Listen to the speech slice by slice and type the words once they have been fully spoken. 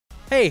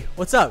Hey,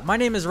 what's up? My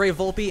name is Ray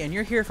Volpe, and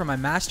you're here for my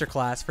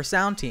masterclass for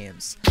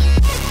Soundteams.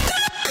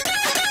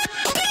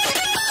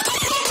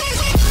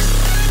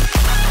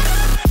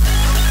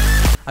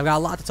 I've got a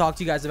lot to talk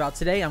to you guys about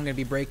today. I'm going to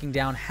be breaking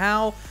down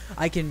how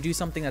I can do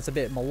something that's a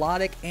bit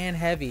melodic and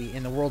heavy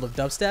in the world of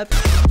dubstep.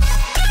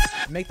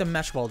 Make them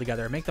mesh well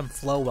together, make them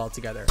flow well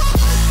together.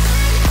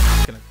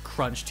 I'm going to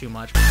crunch too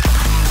much.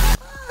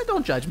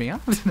 Don't judge me, huh?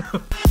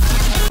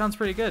 Sounds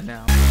pretty good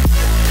now.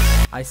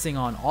 I sing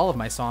on all of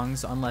my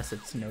songs unless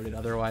it's noted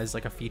otherwise,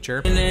 like a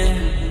feature.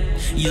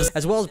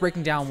 As well as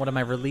breaking down one of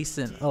my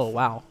recent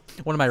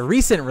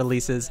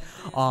releases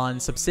on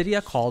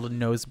Subsidia called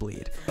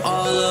Nosebleed.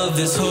 All of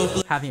this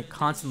hope, having it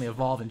constantly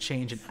evolve and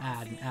change and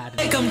add and add.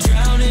 Like I'm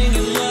drowning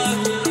in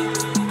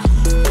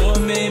love, or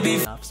maybe.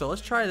 So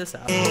let's try this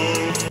out.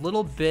 A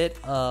little bit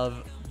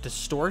of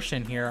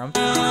distortion here.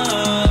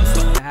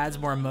 Adds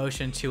more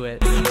emotion to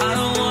it.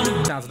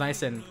 Sounds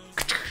nice and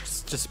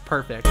just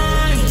perfect.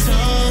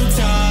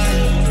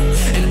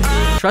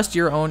 Trust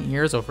your own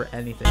ears over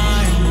anything.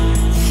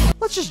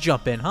 Let's just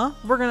jump in, huh?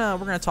 We're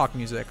gonna talk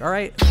music, all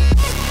right?